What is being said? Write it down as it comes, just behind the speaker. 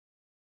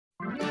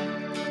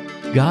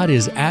God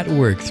is at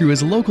work through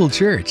His local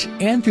church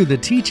and through the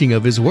teaching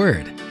of His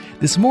Word.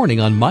 This morning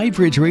on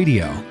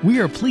MyBridge we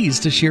are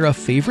pleased to share a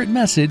favorite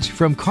message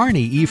from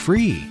Kearney E.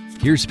 Free.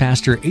 Here's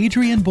Pastor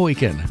Adrian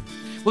Boykin.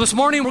 Well, this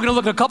morning we're going to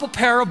look at a couple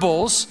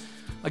parables,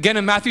 again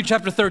in Matthew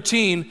chapter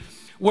 13,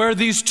 where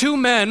these two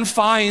men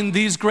find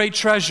these great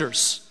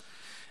treasures.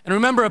 And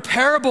remember, a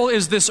parable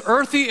is this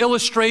earthy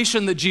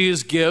illustration that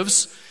Jesus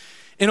gives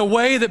in a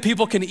way that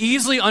people can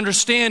easily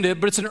understand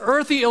it, but it's an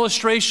earthy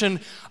illustration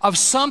of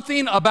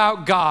something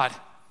about God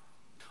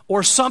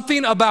or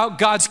something about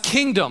God's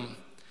kingdom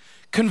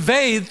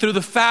conveyed through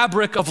the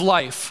fabric of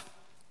life.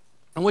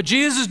 And what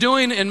Jesus is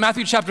doing in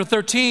Matthew chapter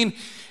 13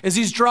 is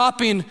he's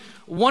dropping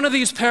one of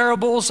these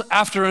parables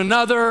after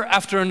another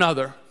after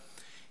another.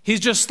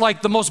 He's just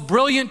like the most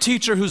brilliant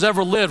teacher who's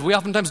ever lived. We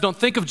oftentimes don't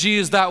think of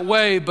Jesus that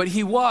way, but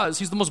he was.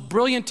 He's the most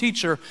brilliant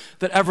teacher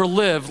that ever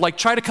lived. Like,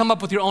 try to come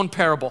up with your own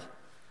parable.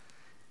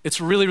 It's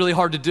really, really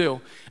hard to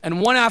do. And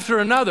one after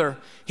another,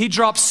 he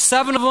drops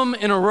 7 of them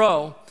in a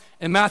row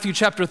in Matthew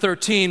chapter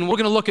 13. We're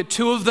going to look at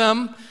 2 of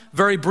them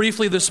very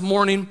briefly this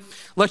morning.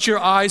 Let your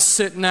eyes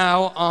sit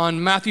now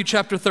on Matthew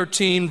chapter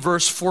 13,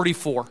 verse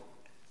 44.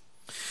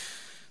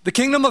 The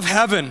kingdom of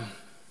heaven,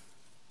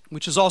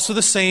 which is also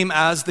the same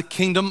as the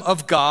kingdom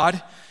of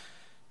God,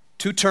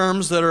 2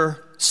 terms that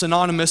are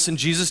synonymous in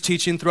Jesus'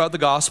 teaching throughout the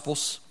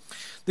Gospels.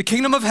 The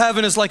kingdom of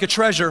heaven is like a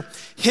treasure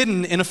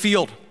hidden in a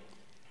field.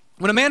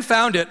 When a man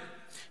found it,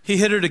 he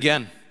hid it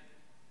again.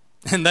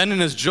 And then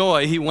in his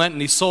joy, he went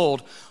and he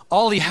sold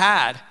all he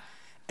had,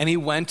 and he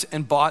went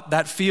and bought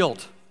that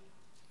field.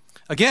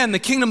 Again, the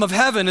kingdom of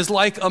heaven is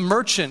like a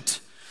merchant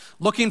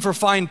looking for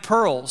fine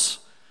pearls.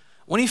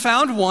 When he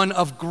found one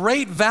of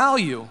great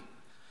value,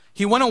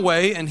 he went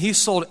away and he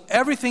sold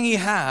everything he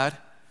had,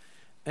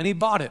 and he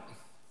bought it.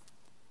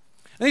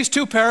 And these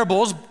 2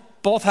 parables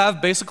both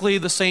have basically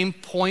the same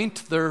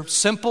point. They're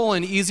simple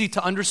and easy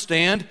to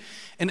understand.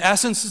 In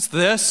essence, it's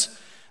this: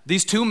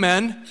 these 2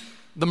 men,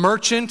 the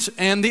merchant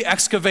and the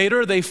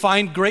excavator, they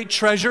find great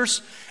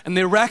treasures, and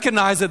they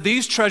recognize that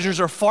these treasures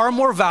are far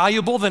more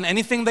valuable than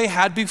anything they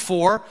had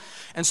before,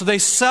 and so they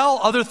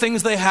sell other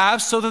things they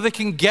have so that they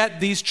can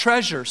get these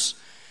treasures.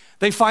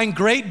 They find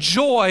great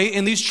joy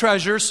in these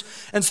treasures,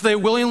 and so they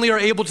willingly are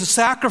able to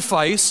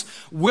sacrifice,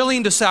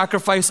 willing to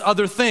sacrifice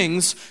other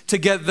things to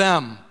get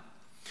them.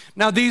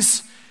 Now,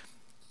 these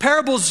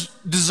parables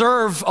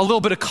deserve a little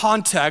bit of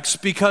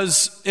context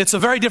because it's a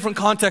very different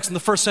context in the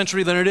first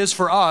century than it is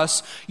for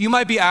us. You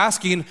might be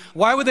asking,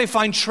 why would they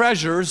find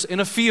treasures in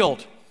a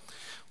field?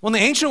 Well,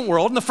 in the ancient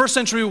world, in the first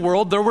century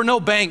world, there were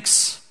no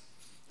banks,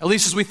 at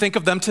least as we think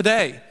of them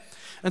today.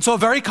 And so a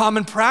very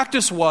common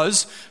practice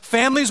was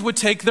families would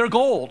take their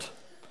gold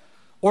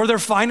or their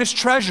finest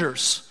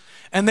treasures,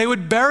 and they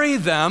would bury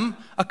them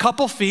a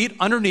couple feet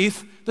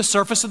underneath the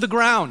surface of the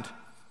ground.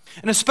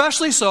 And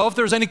especially so if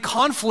there's any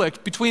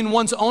conflict between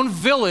one's own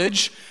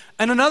village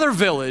and another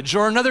village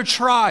or another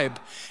tribe.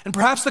 And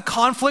perhaps the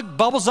conflict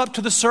bubbles up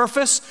to the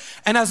surface,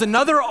 and as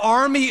another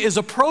army is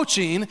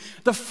approaching,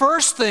 the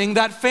first thing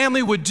that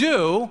family would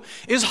do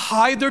is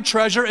hide their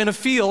treasure in a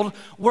field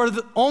where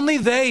only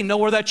they know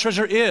where that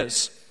treasure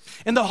is,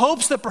 in the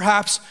hopes that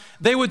perhaps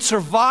they would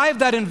survive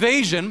that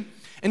invasion,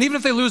 and even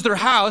if they lose their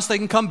house, they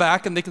can come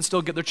back and they can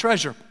still get their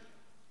treasure.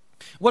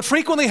 What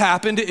frequently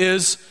happened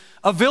is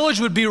a village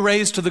would be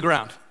razed to the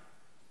ground,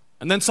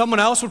 and then someone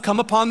else would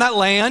come upon that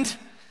land,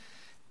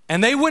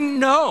 and they wouldn't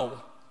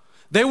know.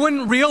 They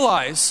wouldn't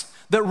realize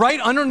that right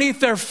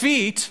underneath their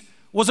feet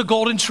was a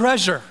golden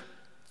treasure.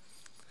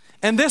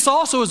 And this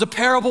also is a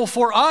parable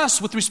for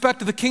us with respect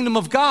to the kingdom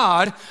of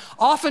God.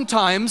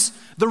 Oftentimes,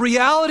 the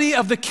reality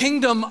of the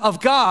kingdom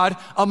of God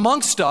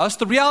amongst us,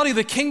 the reality of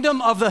the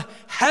kingdom of the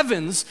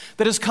heavens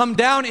that has come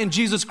down in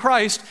Jesus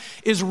Christ,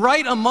 is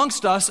right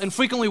amongst us, and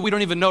frequently we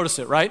don't even notice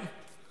it, right?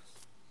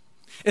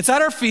 It's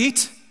at our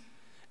feet,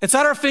 it's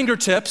at our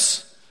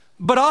fingertips,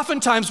 but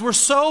oftentimes we're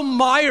so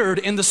mired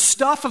in the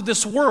stuff of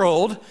this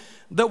world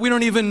that we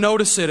don't even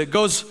notice it. It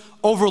goes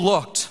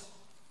overlooked.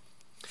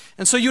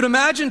 And so you'd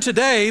imagine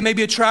today,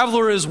 maybe a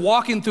traveler is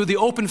walking through the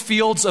open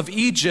fields of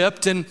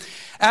Egypt, and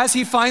as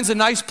he finds a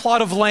nice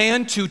plot of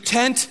land to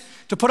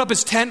put up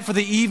his tent for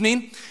the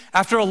evening,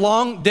 after a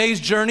long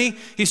day's journey,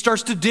 he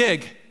starts to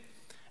dig.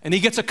 And he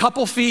gets a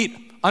couple feet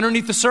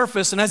underneath the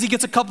surface, and as he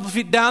gets a couple of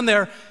feet down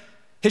there,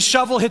 his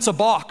shovel hits a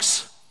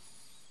box.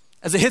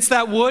 As it hits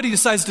that wood, he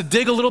decides to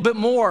dig a little bit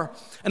more.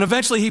 And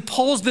eventually he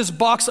pulls this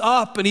box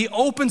up and he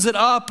opens it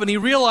up and he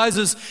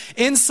realizes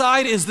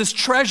inside is this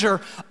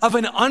treasure of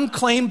an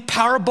unclaimed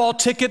Powerball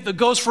ticket that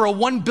goes for a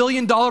 $1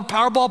 billion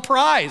Powerball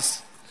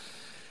prize.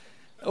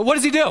 What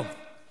does he do?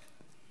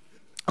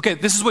 Okay,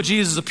 this is what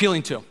Jesus is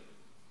appealing to.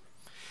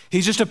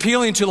 He's just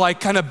appealing to like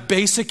kind of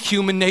basic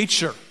human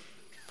nature.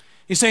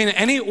 He's saying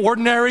any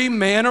ordinary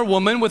man or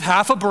woman with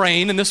half a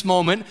brain in this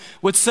moment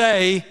would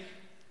say,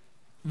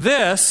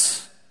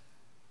 this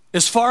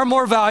is far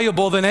more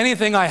valuable than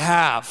anything I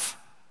have.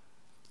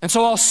 And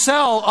so I'll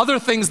sell other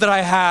things that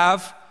I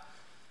have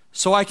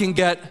so I can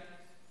get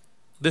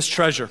this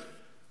treasure.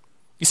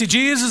 You see,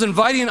 Jesus is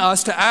inviting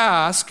us to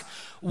ask,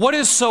 what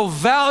is so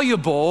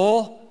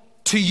valuable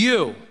to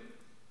you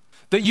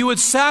that you would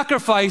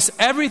sacrifice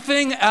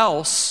everything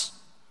else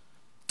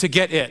to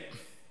get it?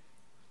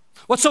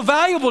 What's so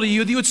valuable to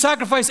you that you would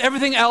sacrifice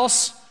everything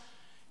else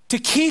to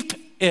keep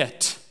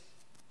it?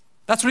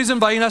 That's what he's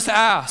inviting us to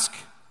ask.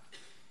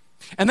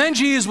 And then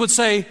Jesus would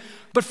say,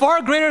 but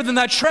far greater than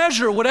that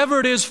treasure, whatever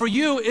it is for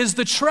you, is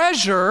the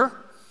treasure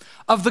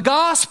of the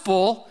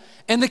gospel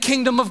and the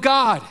kingdom of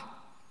God.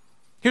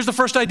 Here's the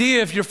first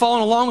idea, if you're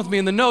following along with me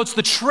in the notes.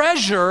 The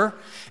treasure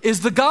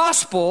is the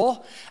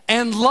gospel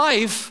and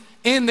life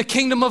in the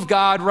kingdom of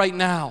God right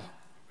now.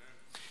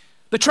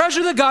 The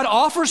treasure that God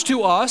offers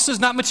to us is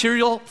not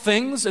material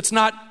things. It's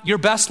not your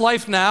best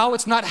life now.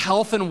 It's not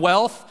health and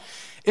wealth.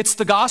 It's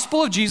the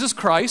gospel of Jesus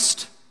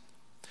Christ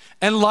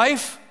and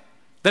life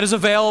that is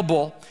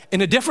available in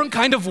a different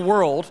kind of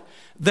world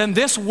than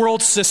this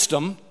world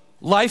system,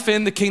 life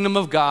in the kingdom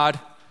of God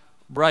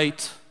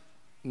right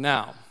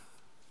now.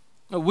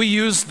 We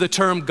use the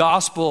term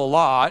gospel a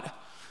lot,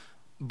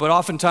 but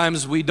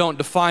oftentimes we don't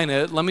define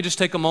it. Let me just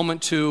take a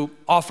moment to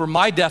offer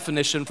my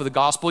definition for the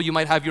gospel. You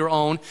might have your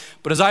own,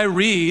 but as I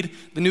read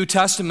the New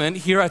Testament,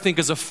 here I think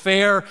is a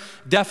fair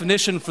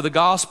definition for the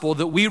gospel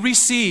that we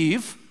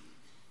receive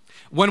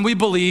when we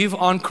believe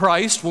on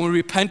Christ, when we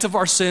repent of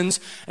our sins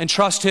and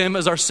trust Him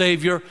as our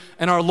Savior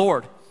and our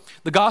Lord.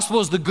 The gospel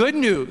is the good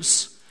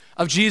news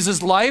of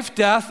Jesus' life,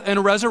 death,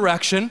 and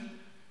resurrection,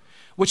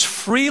 which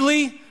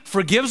freely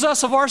forgives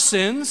us of our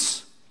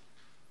sins,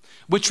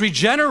 which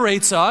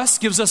regenerates us,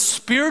 gives us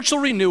spiritual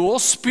renewal,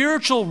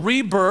 spiritual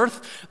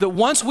rebirth, that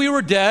once we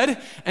were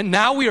dead and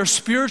now we are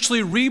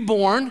spiritually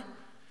reborn.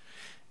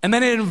 And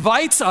then it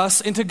invites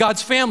us into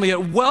God's family.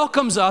 It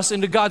welcomes us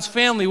into God's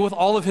family with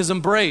all of His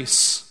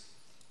embrace.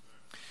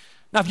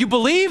 Now, if you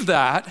believe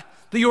that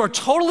you are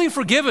totally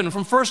forgiven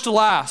from first to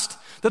last,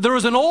 that there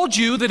was an old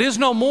you that is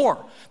no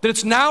more, that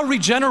it's now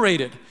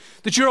regenerated,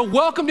 that you're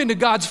welcomed into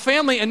God's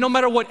family, and no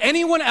matter what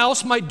anyone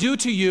else might do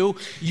to you,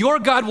 your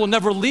God will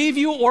never leave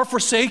you or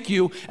forsake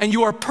you, and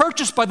you are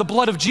purchased by the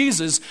blood of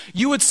Jesus,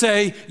 you would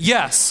say,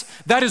 yes,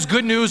 that is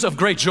good news of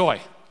great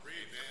joy.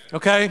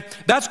 Okay?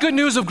 That's good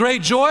news of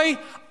great joy.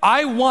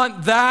 I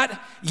want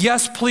that.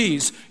 Yes,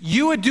 please.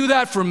 You would do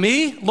that for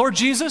me, Lord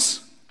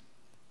Jesus?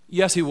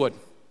 Yes, He would.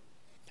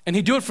 And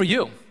He'd do it for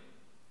you.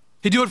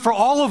 He'd do it for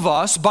all of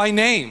us by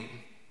name.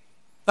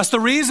 That's the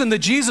reason that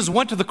Jesus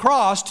went to the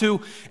cross,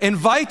 to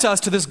invite us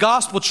to this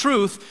gospel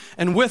truth,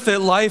 and with it,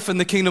 life in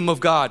the kingdom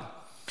of God.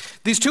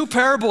 These two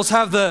parables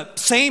have the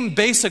same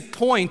basic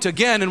point.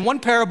 Again, in one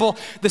parable,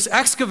 this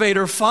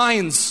excavator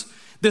finds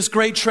this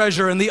great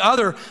treasure, and the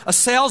other, a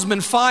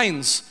salesman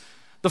finds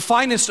the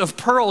finest of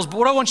pearls. But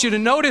what I want you to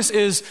notice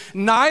is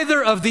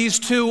neither of these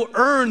two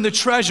earn the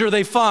treasure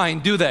they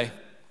find, do they?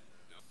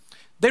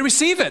 They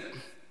receive it.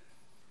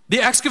 The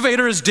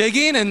excavator is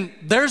digging, and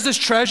there's this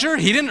treasure.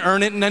 He didn't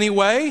earn it in any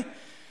way.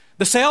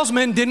 The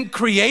salesman didn't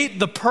create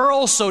the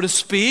pearl, so to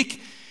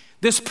speak.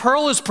 This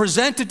pearl is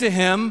presented to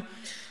him,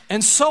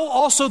 and so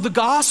also the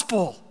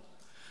gospel,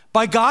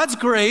 by God's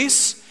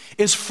grace,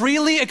 is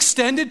freely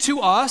extended to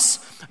us,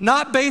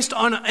 not based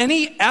on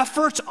any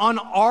effort on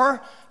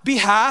our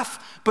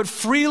behalf, but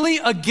freely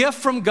a gift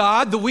from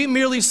God that we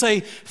merely say,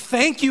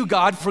 thank you,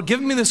 God, for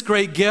giving me this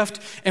great gift,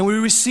 and we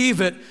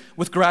receive it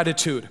with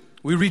gratitude.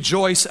 We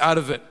rejoice out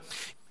of it.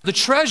 The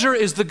treasure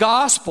is the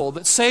gospel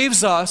that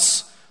saves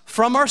us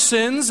from our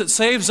sins, it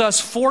saves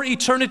us for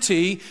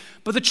eternity,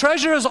 but the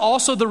treasure is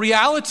also the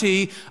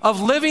reality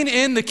of living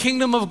in the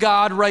kingdom of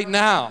God right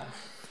now.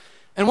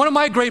 And one of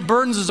my great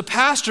burdens as a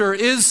pastor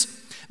is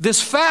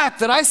this fact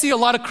that I see a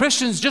lot of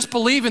Christians just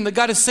believing that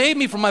God has saved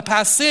me from my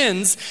past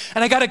sins,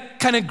 and I got to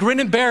kind of grin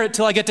and bear it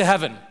till I get to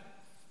heaven.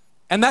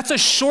 And that's a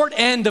short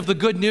end of the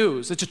good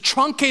news. It's a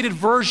truncated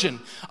version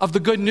of the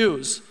good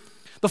news.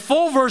 The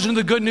full version of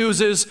the good news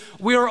is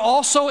we are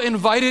also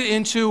invited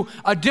into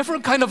a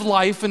different kind of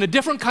life and a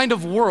different kind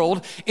of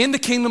world in the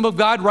kingdom of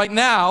God right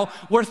now,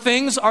 where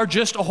things are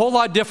just a whole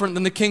lot different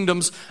than the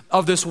kingdoms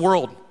of this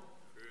world.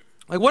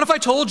 Like, what if I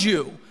told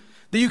you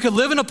that you could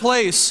live in a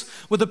place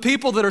with the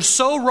people that are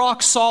so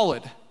rock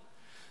solid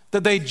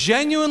that they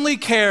genuinely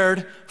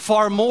cared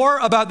far more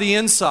about the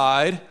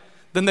inside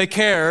than they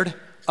cared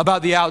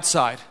about the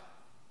outside?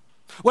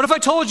 What if I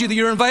told you that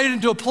you're invited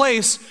into a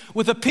place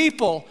with a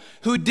people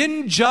who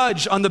didn't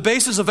judge on the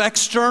basis of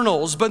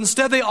externals, but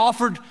instead they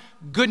offered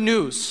good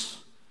news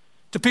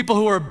to people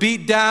who are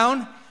beat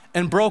down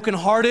and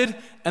brokenhearted,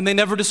 and they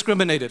never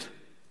discriminated?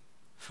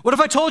 What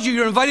if I told you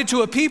you're invited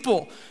to a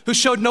people who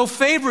showed no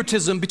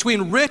favoritism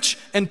between rich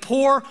and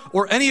poor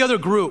or any other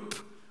group?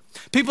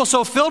 People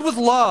so filled with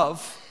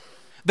love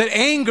that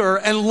anger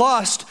and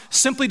lust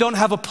simply don't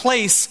have a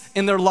place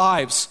in their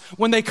lives.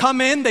 When they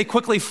come in, they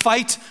quickly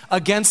fight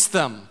against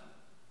them.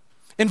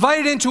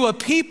 Invited into a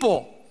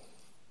people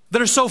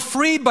that are so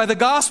freed by the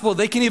gospel,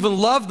 they can even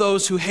love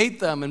those who hate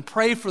them and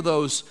pray for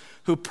those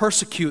who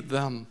persecute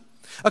them.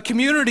 A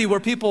community where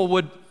people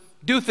would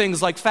do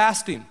things like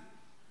fasting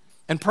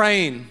and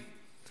praying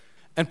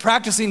and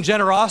practicing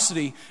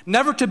generosity,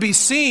 never to be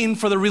seen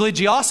for the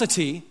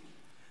religiosity,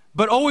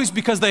 but always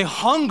because they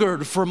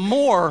hungered for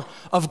more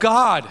of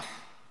God.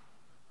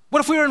 What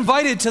if we were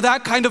invited to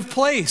that kind of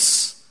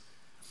place?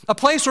 A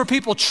place where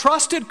people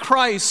trusted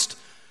Christ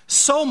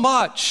so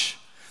much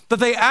that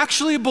they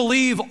actually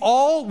believe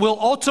all will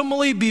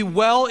ultimately be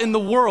well in the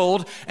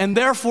world, and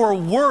therefore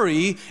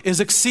worry is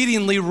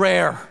exceedingly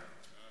rare.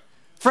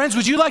 Friends,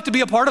 would you like to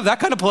be a part of that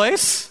kind of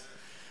place?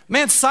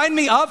 Man, sign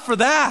me up for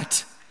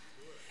that.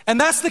 And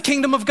that's the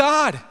kingdom of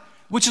God,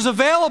 which is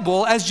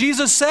available, as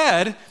Jesus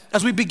said,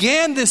 as we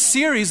began this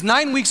series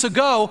 9 weeks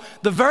ago.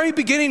 The very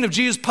beginning of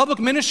Jesus' public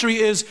ministry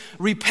is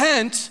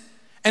repent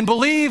and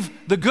believe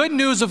the good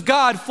news of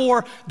God,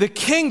 for the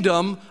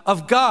kingdom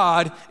of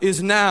God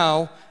is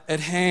now at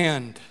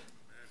hand.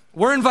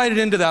 We're invited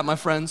into that, my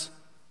friends.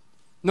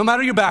 No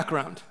matter your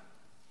background,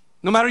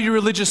 no matter your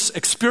religious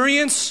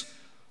experience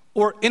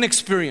or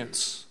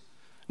inexperience,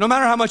 no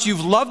matter how much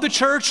you've loved the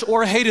church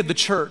or hated the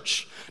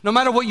church, no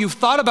matter what you've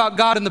thought about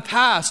God in the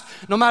past,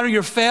 no matter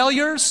your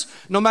failures,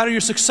 no matter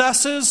your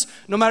successes,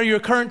 no matter your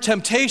current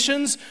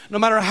temptations, no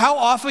matter how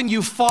often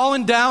you've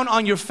fallen down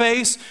on your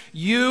face,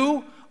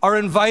 you are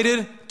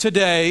invited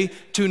today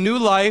to new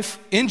life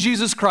in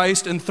Jesus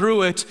Christ, and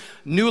through it,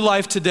 new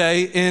life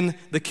today in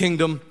the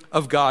kingdom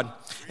of God.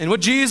 And what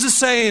Jesus is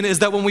saying is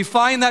that when we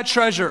find that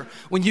treasure,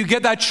 when you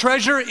get that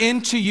treasure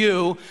into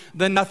you,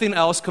 then nothing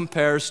else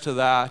compares to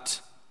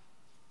that.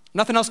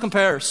 Nothing else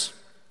compares.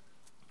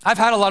 I've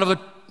had a lot of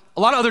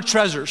other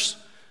treasures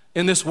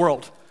in this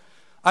world.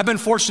 I've been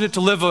fortunate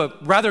to live a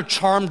rather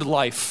charmed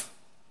life.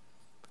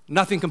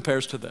 Nothing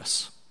compares to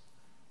this.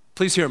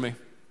 Please hear me.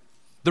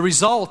 The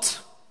result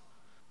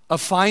of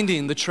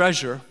finding the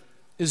treasure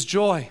is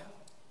joy.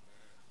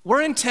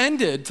 We're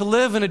intended to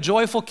live in a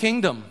joyful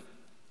kingdom.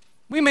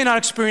 We may not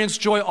experience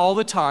joy all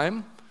the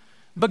time,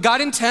 but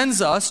God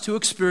intends us to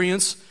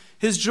experience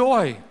His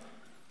joy.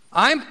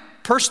 I'm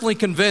personally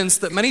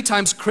convinced that many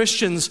times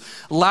Christians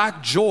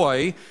lack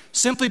joy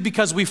simply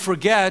because we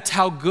forget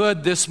how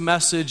good this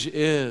message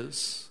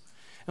is.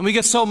 And we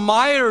get so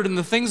mired in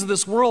the things of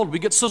this world. We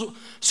get so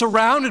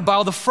surrounded by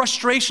all the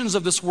frustrations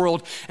of this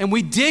world, and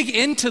we dig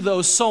into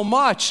those so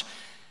much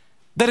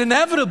that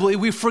inevitably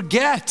we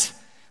forget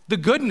the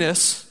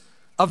goodness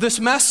of this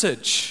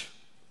message.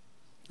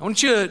 I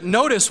want you to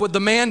notice what the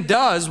man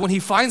does when he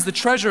finds the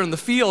treasure in the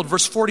field.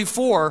 Verse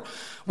 44,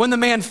 when the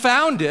man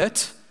found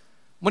it,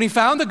 when he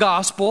found the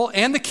gospel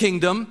and the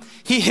kingdom,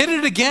 he hid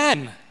it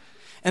again.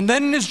 And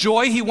then in his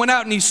joy, he went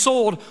out and he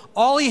sold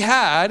all he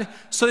had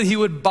so that he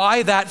would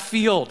buy that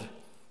field.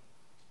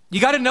 You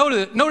got to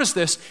notice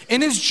this.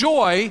 In his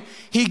joy,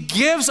 he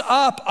gives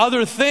up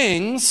other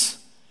things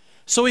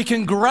so he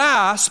can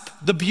grasp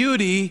the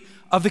beauty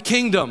of the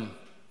kingdom.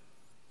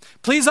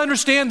 Please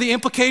understand the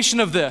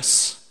implication of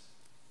this.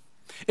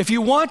 If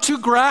you want to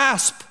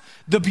grasp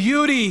the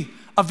beauty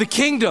of the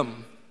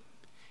kingdom,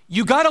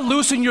 you got to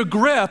loosen your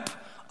grip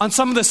on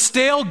some of the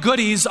stale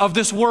goodies of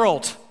this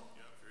world.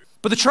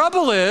 But the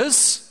trouble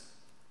is,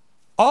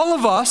 all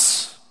of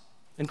us,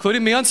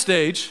 including me on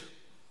stage,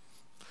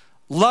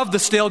 love the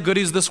stale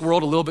goodies of this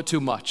world a little bit too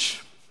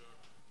much.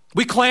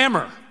 We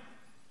clamor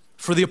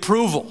for the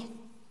approval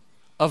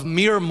of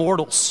mere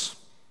mortals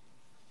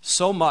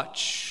so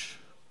much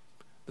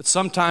that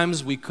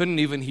sometimes we couldn't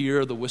even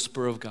hear the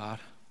whisper of God.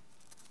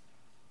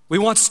 We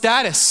want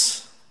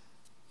status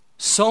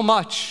so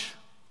much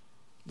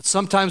that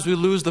sometimes we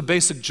lose the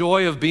basic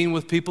joy of being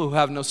with people who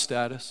have no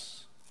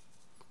status.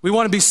 We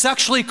want to be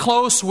sexually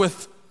close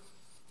with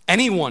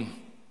anyone,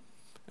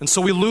 and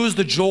so we lose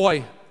the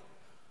joy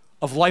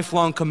of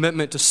lifelong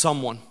commitment to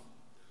someone.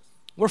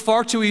 We're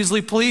far too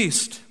easily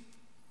pleased.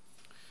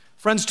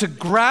 Friends, to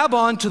grab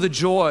onto the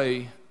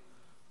joy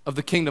of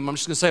the kingdom, I'm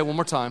just going to say it one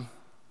more time,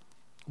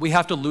 we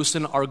have to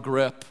loosen our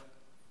grip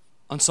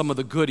on some of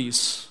the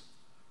goodies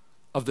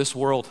of this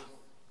world.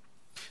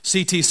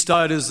 C.T.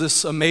 Studd is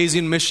this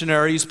amazing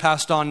missionary. He's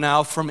passed on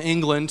now from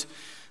England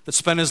that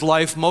spent his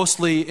life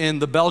mostly in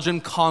the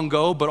Belgian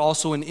Congo, but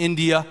also in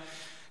India.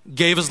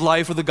 Gave his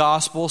life for the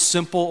gospel,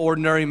 simple,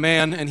 ordinary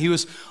man. And he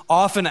was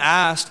often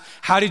asked,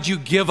 how did you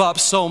give up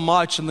so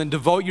much and then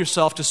devote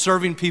yourself to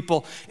serving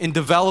people in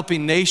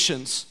developing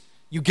nations?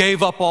 You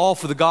gave up all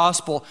for the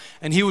gospel.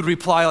 And he would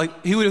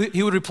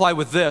reply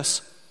with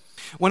this: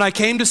 when I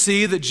came to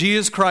see that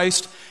Jesus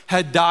Christ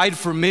had died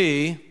for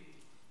me,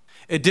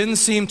 it didn't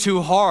seem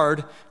too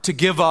hard to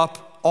give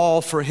up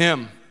all for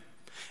him.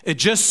 It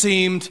just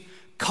seemed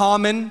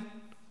common,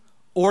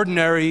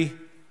 ordinary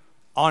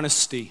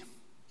honesty.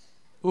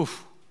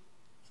 Oof.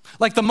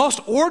 Like the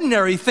most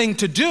ordinary thing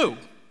to do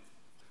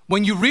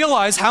when you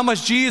realize how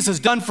much Jesus has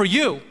done for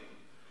you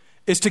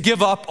is to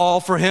give up all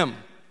for him.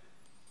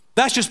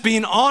 That's just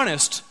being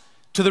honest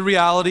to the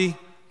reality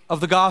of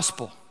the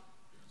gospel.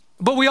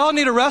 But we all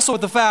need to wrestle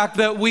with the fact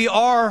that we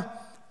are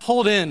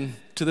pulled in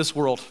to this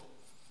world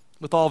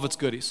with all of its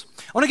goodies.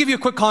 I want to give you a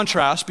quick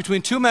contrast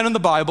between two men in the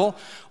Bible,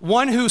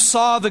 one who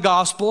saw the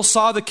gospel,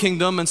 saw the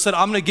kingdom, and said,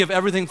 I'm going to give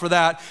everything for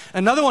that.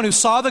 Another one who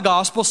saw the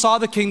gospel, saw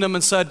the kingdom,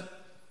 and said,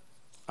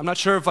 I'm not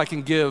sure if I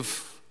can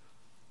give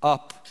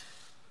up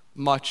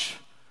much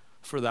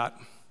for that.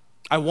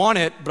 I want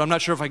it, but I'm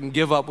not sure if I can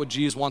give up what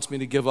Jesus wants me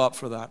to give up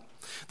for that.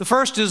 The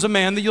first is a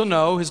man that you'll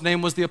know. His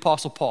name was the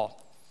Apostle Paul.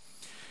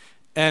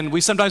 And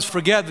we sometimes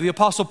forget that the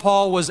Apostle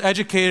Paul was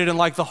educated in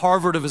like the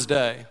Harvard of his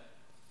day.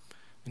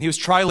 And he was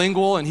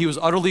trilingual and he was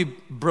utterly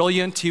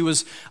brilliant. He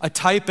was a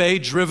type A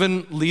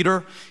driven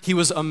leader. He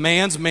was a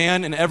man's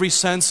man in every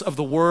sense of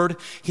the word.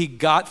 He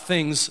got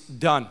things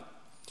done.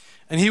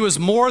 And he was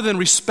more than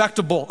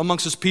respectable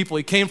amongst his people.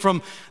 He came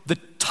from the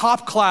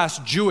top class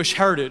Jewish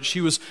heritage.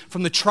 He was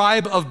from the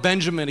tribe of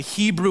Benjamin, a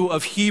Hebrew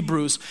of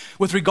Hebrews.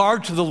 With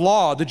regard to the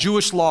law, the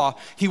Jewish law,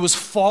 he was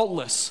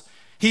faultless.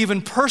 He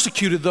even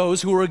persecuted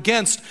those who were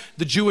against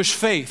the Jewish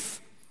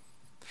faith.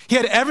 He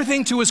had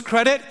everything to his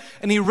credit,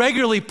 and he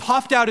regularly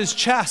puffed out his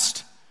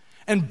chest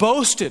and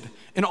boasted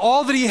in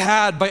all that he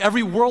had by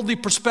every worldly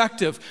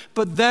perspective.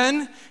 But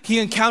then he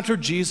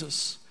encountered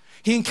Jesus.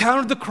 He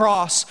encountered the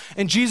cross,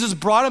 and Jesus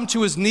brought him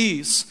to his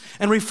knees.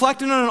 And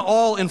reflecting on it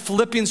all in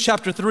Philippians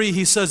chapter 3,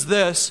 he says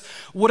this,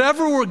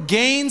 "Whatever were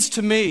gains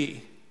to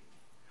me,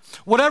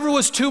 whatever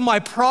was to my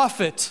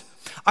profit,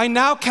 I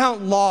now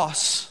count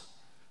loss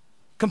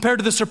compared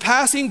to the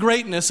surpassing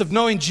greatness of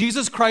knowing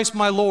Jesus Christ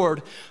my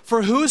Lord,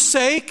 for whose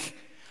sake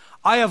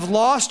I have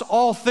lost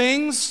all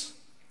things.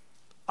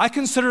 I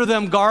consider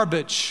them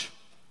garbage,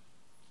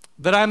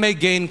 that I may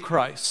gain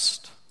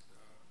Christ."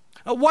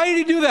 Why did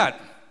he do that?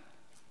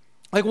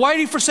 Like, why did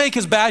he forsake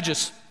his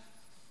badges,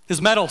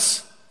 his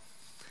medals,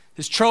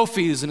 his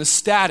trophies, and his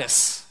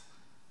status?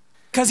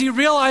 Because he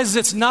realizes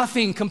it's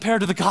nothing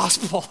compared to the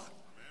gospel.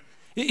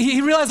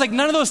 He realized like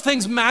none of those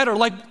things matter.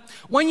 Like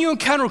when you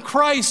encounter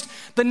Christ,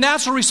 the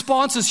natural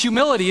response is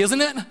humility,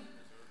 isn't it?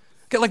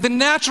 Okay, like the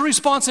natural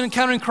response in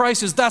encountering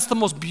Christ is that's the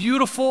most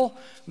beautiful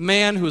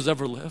man who has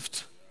ever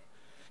lived.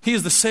 He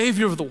is the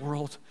Savior of the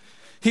world.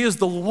 He is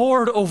the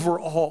Lord over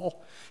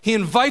all. He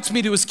invites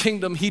me to his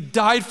kingdom. He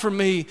died for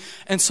me.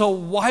 And so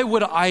why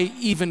would I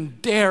even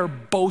dare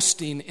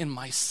boasting in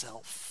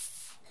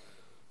myself?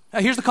 Now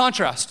here's the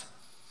contrast.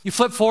 You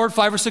flip forward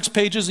 5 or 6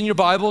 pages in your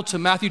Bible to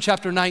Matthew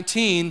chapter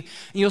 19, and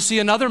you'll see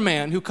another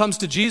man who comes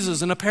to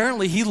Jesus, and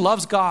apparently he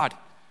loves God.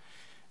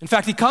 In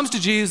fact, he comes to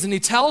Jesus and he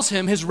tells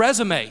him his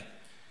resume.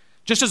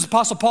 Just as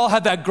Apostle Paul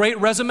had that great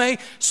resume,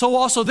 so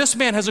also this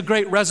man has a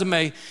great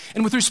resume.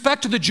 And with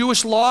respect to the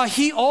Jewish law,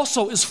 he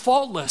also is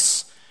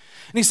faultless.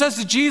 And he says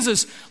to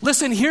Jesus,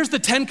 listen, here's the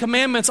 10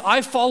 commandments.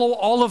 I follow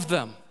all of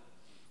them.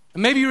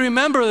 And maybe you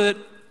remember that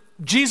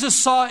Jesus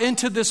saw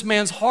into this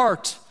man's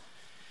heart.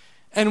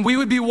 And we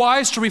would be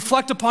wise to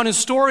reflect upon his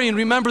story and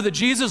remember that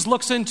Jesus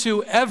looks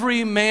into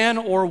every man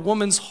or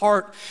woman's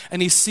heart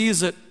and he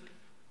sees it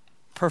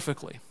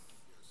perfectly.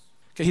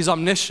 Okay, he's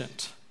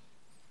omniscient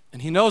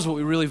and he knows what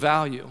we really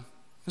value.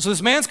 And so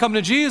this man's coming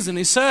to Jesus and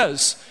he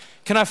says,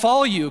 can I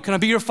follow you? Can I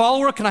be your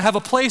follower? Can I have a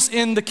place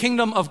in the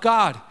kingdom of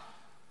God?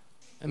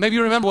 And maybe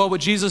you remember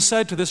what Jesus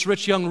said to this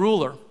rich young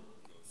ruler.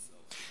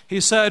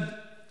 He said,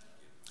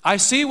 I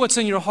see what's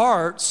in your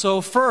heart,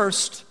 so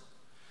first,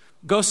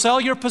 go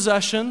sell your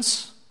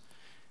possessions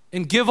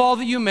and give all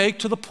that you make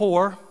to the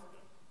poor.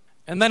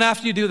 And then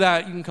after you do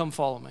that, you can come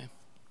follow me.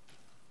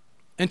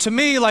 And to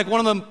me, like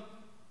one of the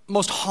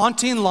most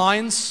haunting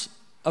lines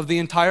of the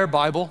entire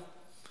Bible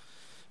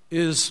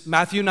is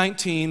Matthew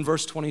 19,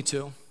 verse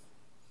 22.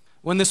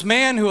 When this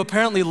man who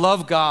apparently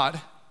loved God,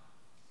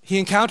 he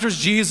encounters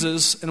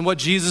Jesus and what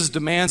Jesus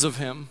demands of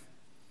him.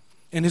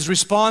 And his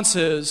response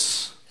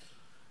is,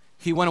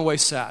 he went away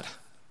sad.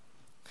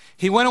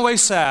 He went away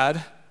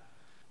sad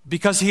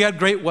because he had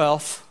great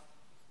wealth,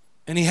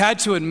 and he had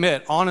to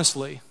admit,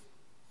 honestly,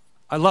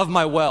 I love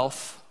my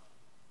wealth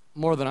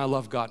more than I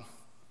love God.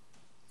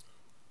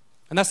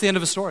 And that's the end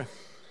of his story.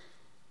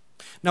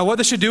 Now, what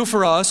this should do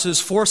for us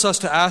is force us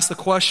to ask the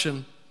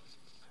question,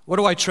 what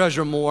do I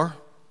treasure more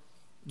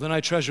than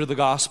I treasure the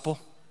gospel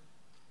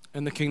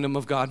and the kingdom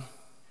of God?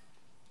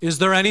 Is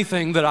there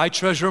anything that I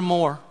treasure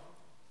more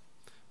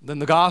than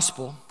the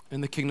gospel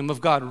and the kingdom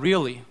of God?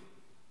 Really,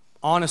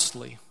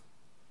 honestly,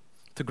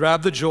 to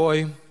grab the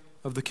joy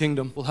of the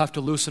kingdom, we'll have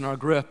to loosen our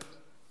grip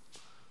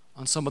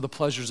on some of the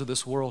pleasures of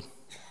this world.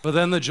 But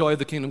then the joy of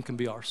the kingdom can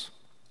be ours.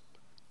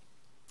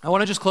 I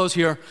want to just close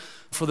here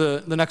for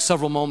the next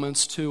several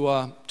moments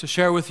to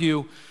share with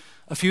you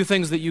a few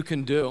things that you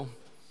can do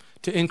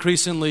to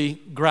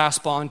increasingly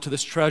grasp on to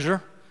this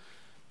treasure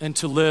and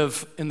to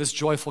live in this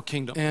joyful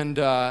kingdom. And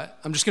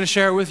I'm just going to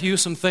share with you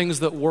some things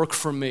that work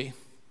for me.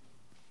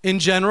 In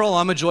general,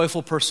 I'm a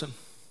joyful person,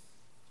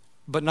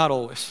 but not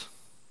always.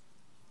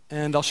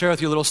 And I'll share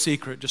with you a little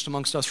secret just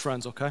amongst us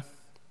friends, okay?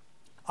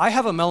 I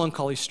have a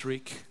melancholy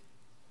streak.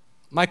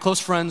 My close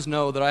friends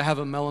know that I have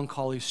a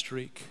melancholy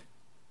streak.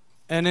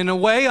 And in a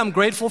way, I'm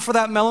grateful for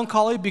that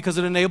melancholy because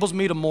it enables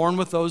me to mourn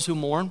with those who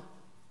mourn.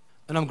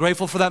 And I'm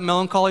grateful for that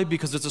melancholy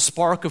because it's a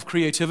spark of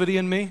creativity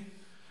in me.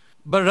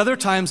 But at other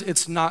times,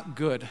 it's not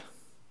good.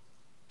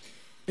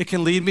 It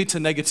can lead me to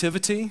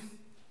negativity.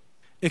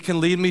 It can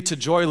lead me to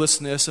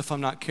joylessness if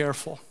I'm not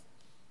careful.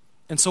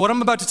 And so what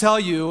I'm about to tell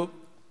you,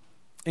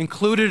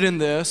 included in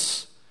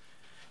this,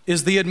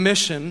 is the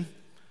admission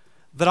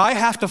that I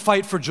have to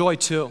fight for joy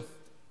too.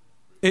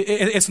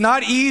 It's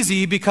not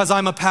easy because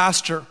I'm a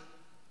pastor.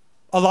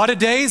 A lot of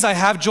days I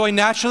have joy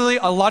naturally,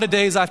 a lot of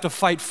days I have to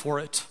fight for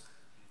it.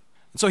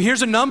 So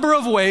here's a number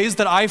of ways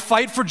that I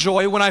fight for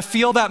joy when I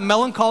feel that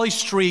melancholy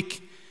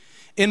streak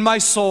in my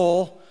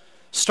soul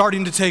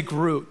starting to take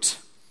root.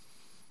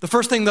 The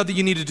first thing that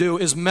you need to do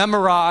is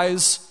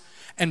memorize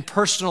and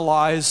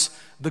personalize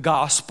the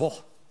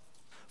gospel.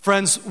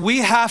 Friends, we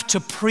have to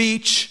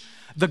preach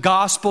the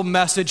gospel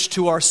message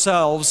to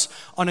ourselves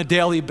on a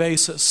daily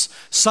basis.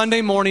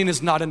 Sunday morning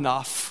is not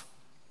enough.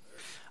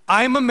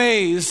 I'm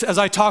amazed as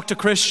I talk to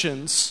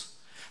Christians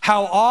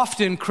how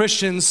often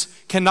Christians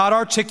cannot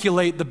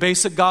articulate the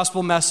basic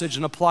gospel message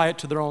and apply it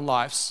to their own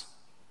lives.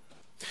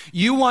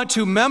 You want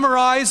to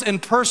memorize and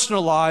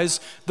personalize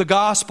the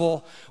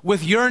gospel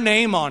with your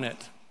name on it.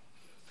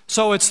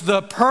 So it's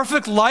the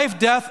perfect life,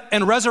 death,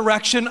 and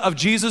resurrection of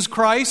Jesus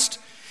Christ.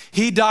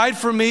 He died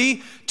for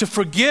me to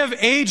forgive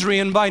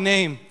Adrian by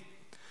name,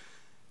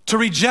 to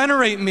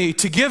regenerate me,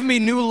 to give me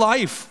new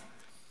life,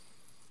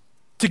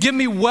 to give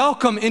me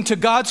welcome into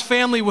God's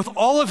family with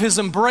all of his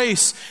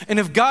embrace. And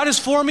if God is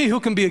for me, who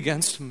can be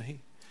against me?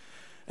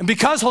 And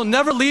because he'll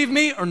never leave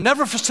me or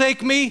never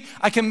forsake me,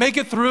 I can make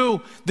it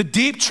through the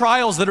deep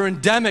trials that are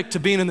endemic to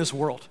being in this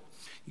world.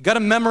 You got to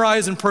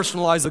memorize and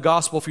personalize the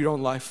gospel for your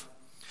own life.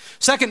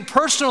 Second,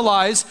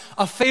 personalize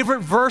a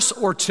favorite verse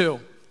or two.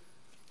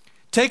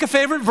 Take a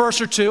favorite verse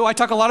or two. I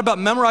talk a lot about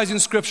memorizing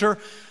scripture,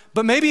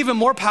 but maybe even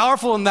more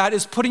powerful than that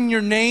is putting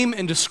your name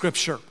into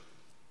scripture.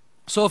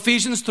 So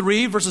Ephesians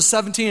 3, verses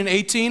 17 and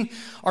 18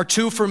 are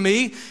two for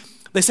me.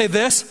 They say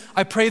this: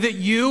 I pray that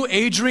you,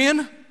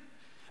 Adrian,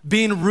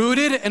 being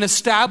rooted and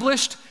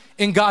established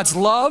in God's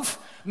love,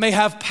 may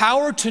have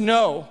power to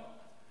know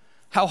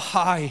how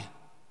high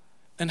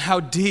and how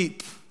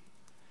deep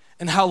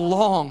and how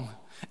long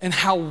and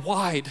how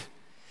wide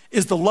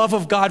is the love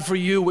of God for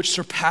you, which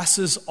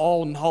surpasses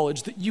all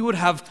knowledge, that you would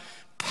have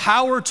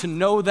power to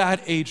know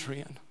that,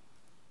 Adrian.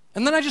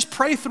 And then I just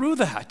pray through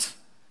that.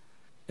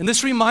 And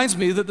this reminds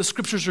me that the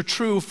scriptures are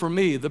true for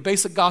me. The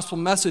basic gospel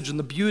message and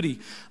the beauty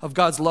of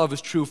God's love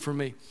is true for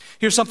me.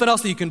 Here's something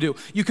else that you can do.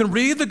 You can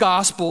read the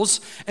Gospels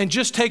and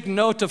just take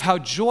note of how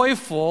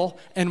joyful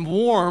and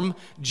warm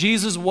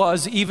Jesus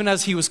was, even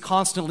as he was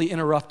constantly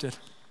interrupted.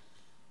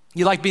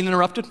 You like being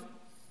interrupted?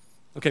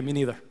 Okay, me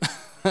neither.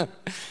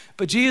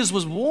 But Jesus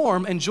was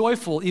warm and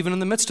joyful even in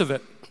the midst of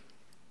it.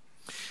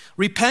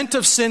 Repent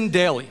of sin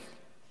daily.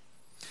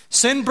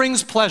 Sin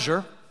brings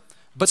pleasure,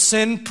 but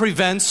sin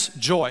prevents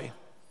joy.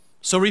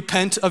 So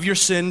repent of your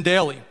sin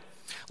daily.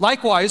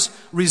 Likewise,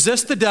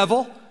 resist the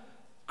devil,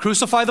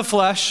 crucify the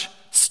flesh,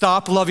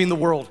 stop loving the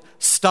world.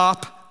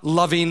 Stop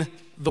loving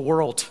the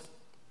world.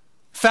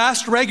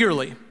 Fast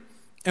regularly.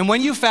 And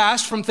when you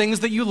fast from things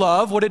that you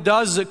love, what it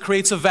does is it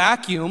creates a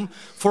vacuum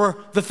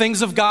for the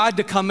things of God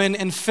to come in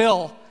and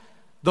fill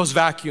those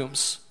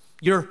vacuums.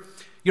 Your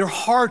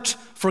heart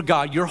for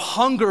God, your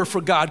hunger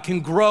for God can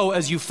grow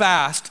as you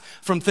fast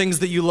from things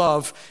that you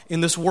love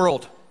in this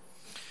world.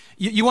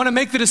 You want to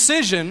make the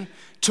decision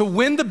to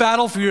win the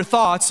battle for your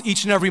thoughts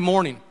each and every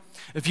morning.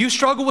 If you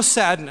struggle with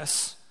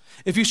sadness,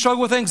 if you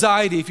struggle with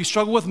anxiety, if you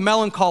struggle with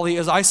melancholy,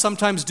 as I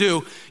sometimes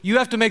do, you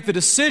have to make the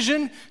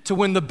decision to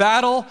win the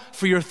battle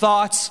for your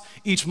thoughts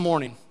each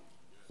morning.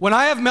 When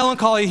I have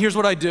melancholy, here's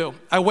what I do.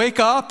 I wake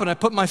up and I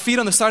put my feet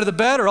on the side of the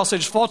bed, or else I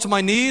just fall to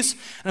my knees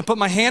and I put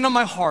my hand on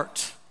my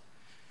heart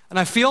and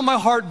I feel my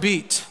heart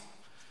beat.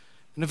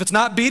 And if it's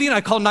not beating,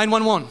 I call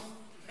 911.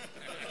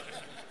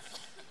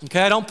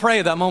 Okay, I don't pray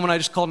at that moment, I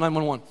just call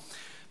 911.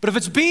 But if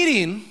it's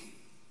beating,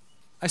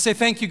 I say,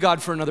 thank you,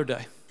 God, for another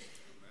day.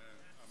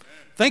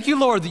 Thank you,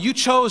 Lord, that you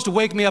chose to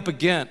wake me up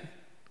again.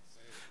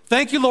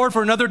 Thank you, Lord,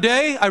 for another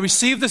day. I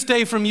receive this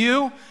day from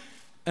you,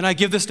 and I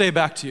give this day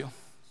back to you.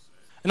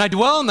 And I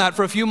dwell on that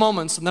for a few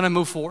moments, and then I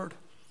move forward.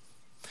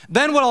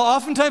 Then what I'll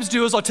oftentimes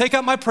do is I'll take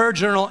out my prayer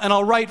journal, and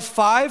I'll write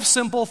 5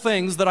 simple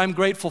things that I'm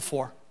grateful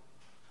for.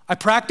 I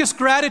practice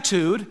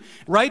gratitude,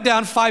 write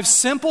down 5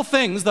 simple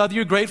things that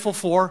you're grateful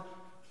for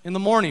in the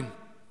morning.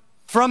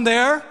 From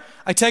there,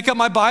 I take up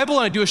my Bible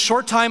and I do a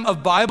short time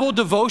of Bible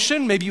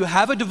devotion. Maybe you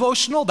have a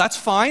devotional, that's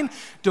fine.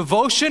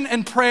 Devotion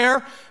and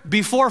prayer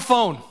before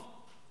phone.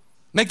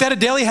 Make that a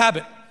daily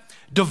habit.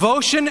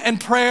 Devotion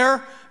and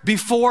prayer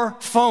before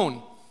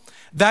phone.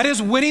 That is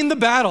winning the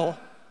battle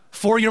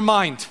for your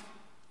mind.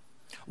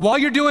 While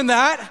you're doing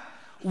that,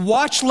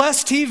 watch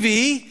less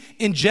TV,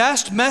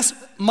 ingest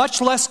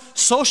much less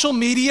social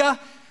media,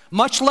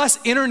 much less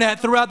internet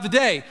throughout the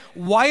day.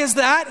 Why is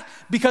that?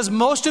 Because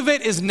most of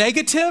it is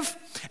negative,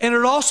 and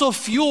it also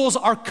fuels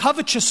our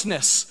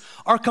covetousness,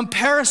 our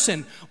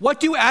comparison. What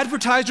do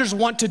advertisers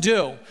want to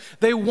do?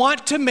 They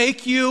want to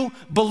make you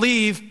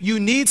believe you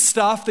need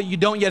stuff that you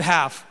don't yet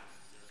have.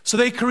 So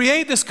they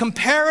create this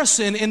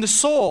comparison in the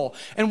soul.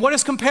 And what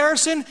is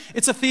comparison?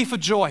 It's a thief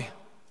of joy.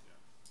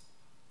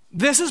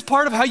 This is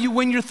part of how you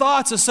win your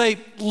thoughts, is say,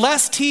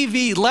 less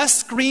TV, less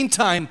screen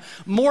time,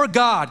 more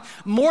God,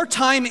 more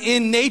time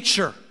in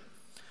nature,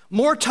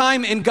 more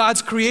time in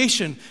God's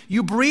creation.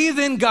 You breathe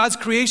in God's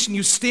creation,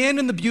 you stand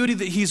in the beauty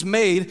that He's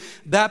made,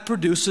 that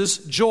produces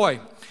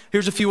joy.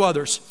 Here's a few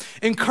others.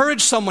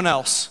 Encourage someone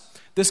else.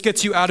 This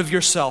gets you out of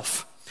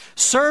yourself.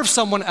 Serve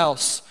someone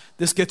else.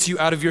 This gets you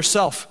out of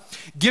yourself.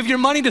 Give your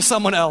money to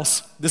someone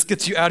else. This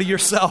gets you out of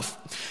yourself.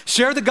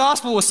 Share the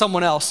gospel with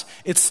someone else.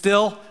 It's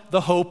still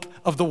the hope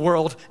of the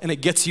world, and it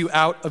gets you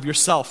out of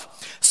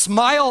yourself.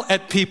 Smile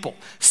at people.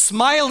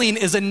 Smiling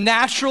is a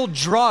natural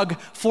drug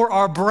for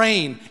our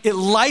brain. It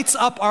lights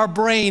up our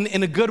brain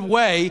in a good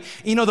way.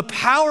 You know, the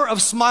power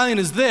of smiling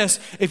is this.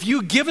 If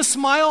you give a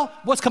smile,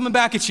 what's coming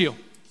back at you?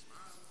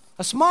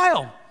 A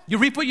smile. You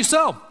reap what you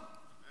sow.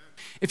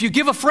 If you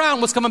give a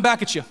frown, what's coming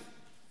back at you?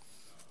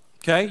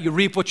 Okay, you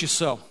reap what you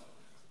sow.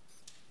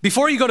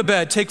 Before you go to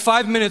bed, take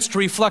 5 minutes to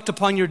reflect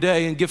upon your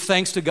day and give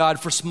thanks to God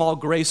for small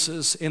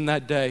graces in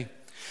that day.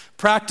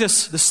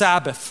 Practice the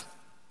Sabbath.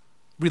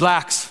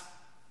 Relax.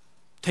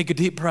 Take a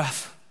deep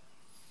breath.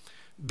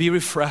 Be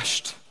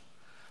refreshed.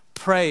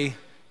 Pray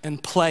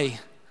and play.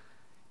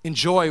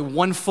 Enjoy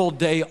one full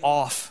day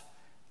off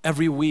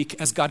every week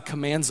as God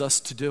commands us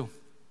to do.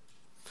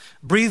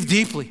 Breathe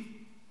deeply.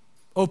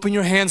 Open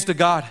your hands to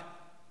God.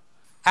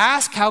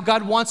 Ask how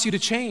God wants you to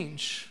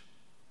change.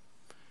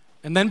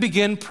 And then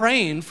begin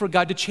praying for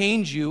God to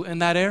change you in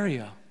that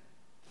area.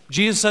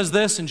 Jesus says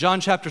this in John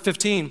chapter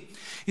 15.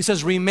 He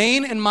says,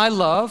 remain in my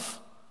love,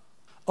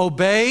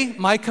 obey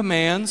my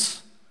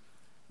commands,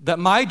 that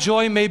my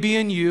joy may be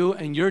in you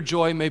and your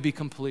joy may be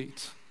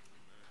complete.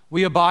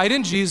 We abide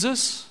in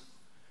Jesus.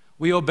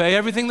 We obey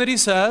everything that he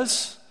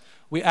says.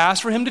 We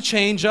ask for him to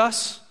change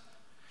us.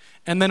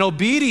 And then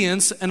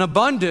obedience and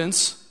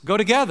abundance go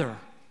together.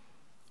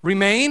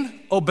 Remain,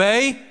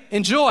 obey,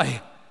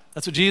 enjoy.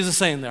 That's what Jesus is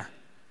saying there.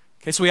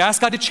 Okay, so we ask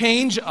God to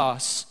change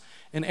us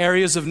in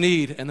areas of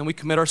need, and then we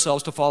commit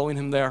ourselves to following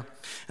him there.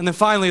 And then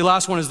finally, the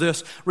last one is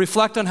this.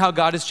 Reflect on how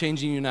God is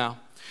changing you now.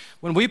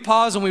 When we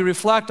pause and we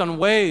reflect on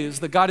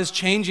ways that God is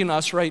changing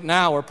us right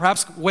now, or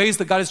perhaps ways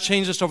that God has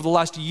changed us over the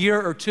last year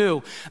or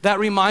two, that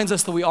reminds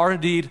us that we are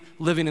indeed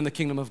living in the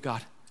kingdom of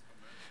God.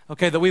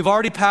 Okay, that we've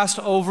already passed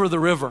over the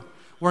river.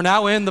 We're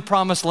now in the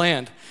promised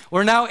land.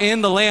 We're now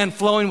in the land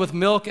flowing with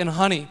milk and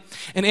honey.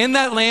 And in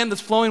that land that's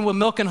flowing with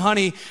milk and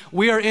honey,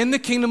 we are in the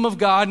kingdom of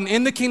God. And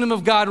in the kingdom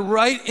of God,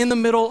 right in the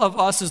middle of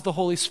us is the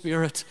Holy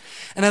Spirit.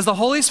 And as the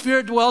Holy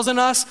Spirit dwells in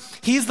us,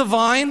 he's the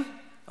vine,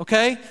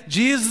 okay?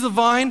 Jesus is the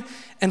vine.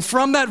 And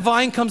from that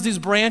vine comes these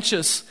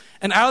branches.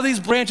 And out of these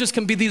branches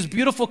can be these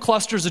beautiful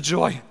clusters of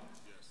joy.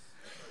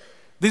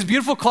 These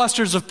beautiful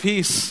clusters of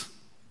peace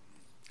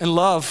and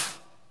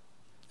love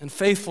and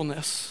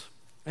faithfulness.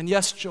 And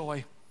yes,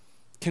 joy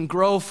can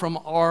grow from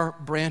our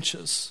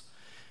branches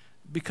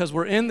because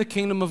we're in the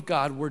kingdom of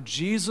God where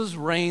Jesus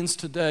reigns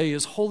today.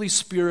 His Holy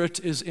Spirit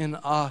is in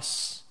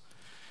us,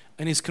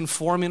 and he's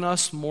conforming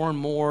us more and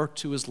more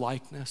to his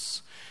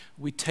likeness.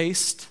 We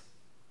taste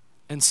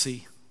and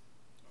see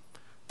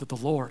that the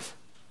Lord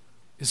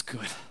is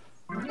good.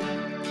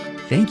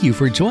 Thank you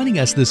for joining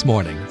us this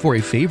morning for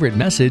a favorite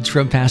message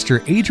from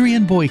Pastor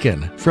Adrian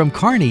Boykin from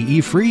Kearney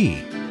E.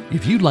 Free.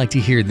 If you'd like to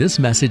hear this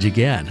message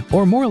again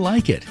or more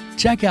like it,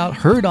 check out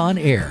Heard on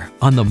Air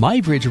on the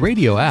MyBridge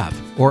Radio app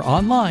or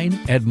online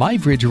at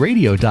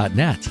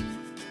mybridgeradio.net.